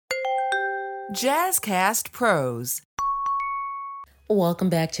Jazzcast Pros. Welcome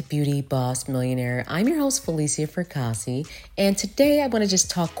back to Beauty Boss Millionaire. I'm your host, Felicia Fracassi, and today I want to just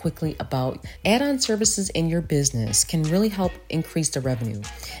talk quickly about add-on services in your business can really help increase the revenue.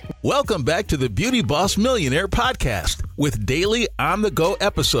 Welcome back to the Beauty Boss Millionaire podcast with daily on-the-go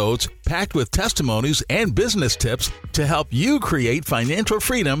episodes packed with testimonies and business tips to help you create financial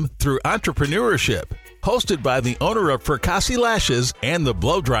freedom through entrepreneurship. Hosted by the owner of Fracassi Lashes and the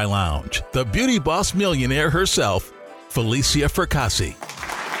Blow Dry Lounge, the Beauty Boss Millionaire herself, Felicia Fracassi.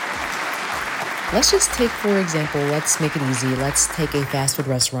 Let's just take, for example, let's make it easy. Let's take a fast food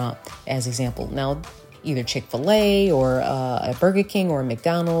restaurant as example. Now, either Chick-fil-A or a Burger King or a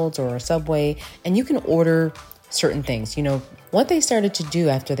McDonald's or a Subway, and you can order certain things. You know, what they started to do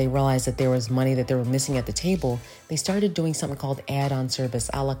after they realized that there was money that they were missing at the table, they started doing something called add-on service,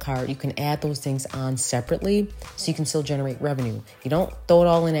 a la carte. You can add those things on separately so you can still generate revenue. You don't throw it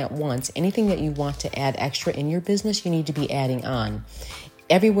all in at once. Anything that you want to add extra in your business, you need to be adding on.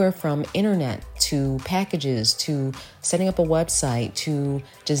 Everywhere from internet to packages to setting up a website to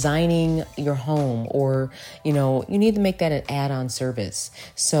designing your home, or, you know, you need to make that an add-on service.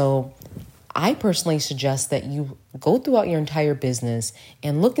 So I personally suggest that you go throughout your entire business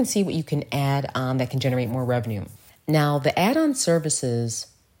and look and see what you can add on that can generate more revenue. Now, the add-on services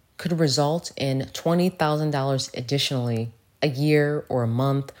could result in $20,000 additionally a year or a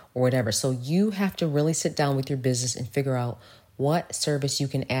month or whatever. So you have to really sit down with your business and figure out what service you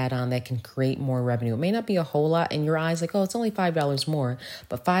can add on that can create more revenue. It may not be a whole lot in your eyes, like, oh, it's only $5 more,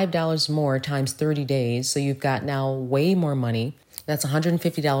 but $5 more times 30 days. So you've got now way more money. That's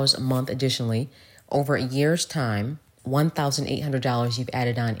 $150 a month additionally. Over a year's time, $1,800 you've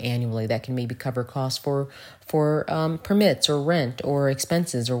added on annually. That can maybe cover costs for permits or rent or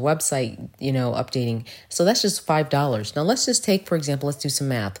expenses or website, updating. So that's just $5. Now let's just take, for example, let's do some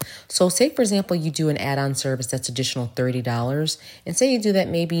math. So say, for example, you do an add-on service that's additional $30, and say you do that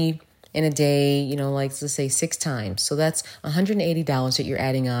maybe in a day, like let's say 6 times. So that's $180 that you're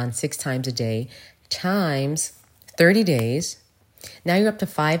adding on 6 times a day times 30 days. Now you're up to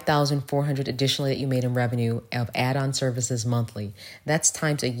 $5,400 additionally that you made in revenue of add-on services monthly. That's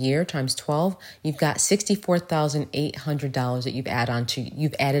times a year, times 12. You've got $64,800 that you've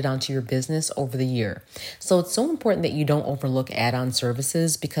added onto your business over the year. So it's so important that you don't overlook add-on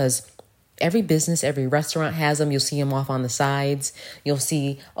services, because every business, every restaurant has them. You'll see them off on the sides. You'll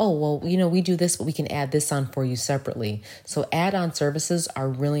see, oh, well, we do this, but we can add this on for you separately. So add-on services are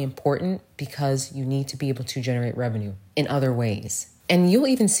really important because you need to be able to generate revenue in other ways. And you'll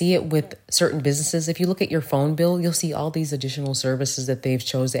even see it with certain businesses. If you look at your phone bill, you'll see all these additional services that they've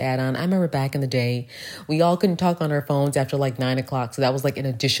chose to add on. I remember back in the day, we all couldn't talk on our phones after like 9 o'clock. So that was like an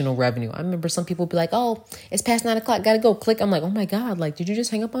additional revenue. I remember some people would be like, oh, it's past 9 o'clock, gotta go, click. I'm like, oh my God, like, did you just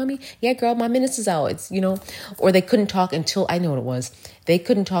hang up on me? Yeah, girl, my minutes is out. It's, or they couldn't talk until, I know what it was. They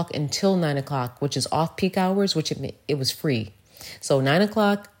couldn't talk until 9 o'clock, which is off peak hours, which it was free. So 9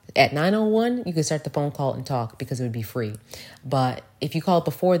 o'clock, at 9:01, you could start the phone call and talk because it would be free. But if you call it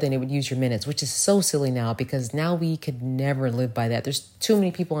before, then it would use your minutes, which is so silly now, because now we could never live by that. There's too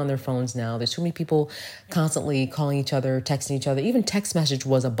many people on their phones now. There's too many people constantly calling each other, texting each other. Even text message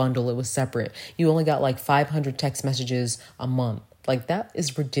was a bundle. It was separate. You only got like 500 text messages a month. Like, that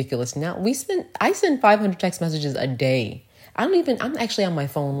is ridiculous. Now I send 500 text messages a day. I'm actually on my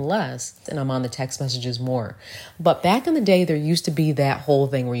phone less, and I'm on the text messages more. But back in the day, there used to be that whole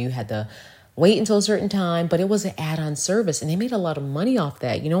thing where you had to wait until a certain time, but it was an add-on service, and they made a lot of money off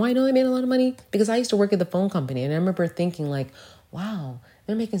that. I know they made a lot of money because I used to work at the phone company, and I remember thinking like, wow,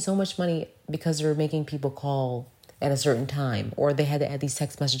 they're making so much money because they're making people call at a certain time, or they had to add these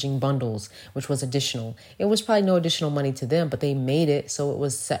text messaging bundles, which was additional. It was probably no additional money to them, but they made it so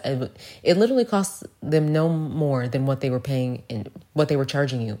it literally cost them no more than what they were paying and what they were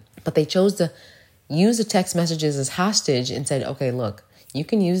charging you. But they chose to use the text messages as hostage and said, okay, look, you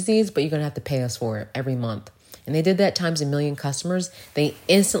can use these, but you're going to have to pay us for it every month. And they did that times 1 million customers. They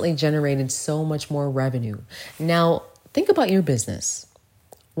instantly generated so much more revenue. Now, think about your business.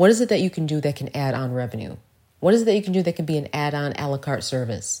 What is it that you can do that can add on revenue? What is it that you can do that can be an add-on a la carte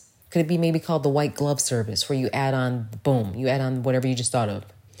service? Could it be maybe called the white glove service, where you add on, boom, you add on whatever you just thought of?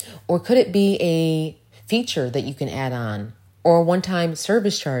 Or could it be a feature that you can add on? Or a one-time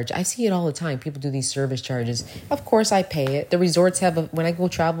service charge? I see it all the time. People do these service charges. Of course, I pay it. The resorts when I go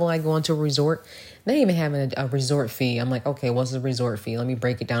travel, I go into a resort. They even have a resort fee. I'm like, okay, what's the resort fee? Let me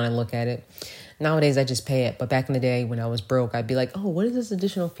break it down and look at it. Nowadays, I just pay it. But back in the day when I was broke, I'd be like, oh, what is this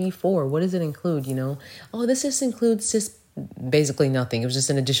additional fee for? What does it include? Oh, this just includes this basically nothing. It was just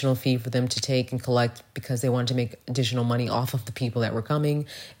an additional fee for them to take and collect because they wanted to make additional money off of the people that were coming,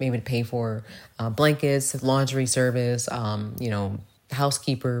 maybe to pay for blankets, laundry service,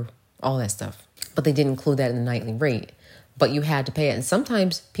 housekeeper, all that stuff. But they didn't include that in the nightly rate. But you had to pay it. And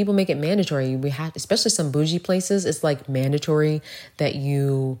sometimes people make it mandatory. We had, especially some bougie places, it's like mandatory that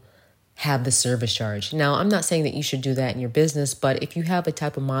you have the service charge. Now, I'm not saying that you should do that in your business, but if you have a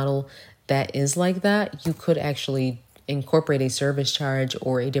type of model that is like that, you could actually incorporate a service charge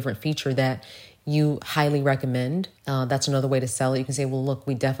or a different feature that you highly recommend. That's another way to sell it. You can say, well, look,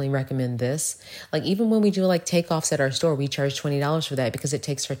 we definitely recommend this. Like even when we do like takeoffs at our store, we charge $20 for that because it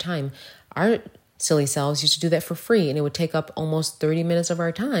takes our time. Our silly selves used to do that for free, and it would take up almost 30 minutes of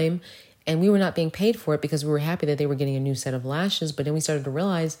our time. And we were not being paid for it because we were happy that they were getting a new set of lashes. But then we started to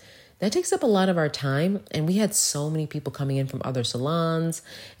realize that takes up a lot of our time. And we had so many people coming in from other salons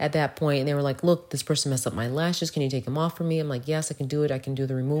at that point. And they were like, look, this person messed up my lashes. Can you take them off for me? I'm like, yes, I can do it. I can do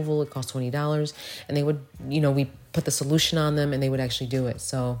the removal. It costs $20. And they would, we put the solution on them and they would actually do it.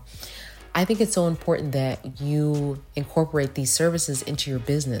 So I think it's so important that you incorporate these services into your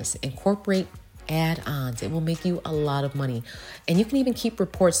business. Incorporate add-ons. It will make you a lot of money. And you can even keep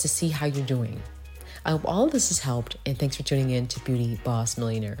reports to see how you're doing. I hope all of this has helped. And thanks for tuning in to Beauty Boss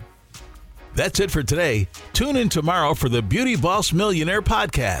Millionaire. That's it for today. Tune in tomorrow for the Beauty Boss Millionaire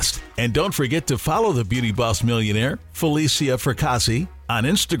podcast. And don't forget to follow the Beauty Boss Millionaire, Felicia Fracassi, on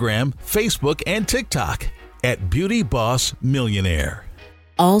Instagram, Facebook, and TikTok at Beauty Boss Millionaire.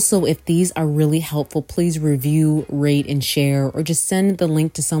 Also, if these are really helpful, please review, rate, and share, or just send the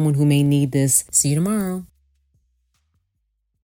link to someone who may need this. See you tomorrow.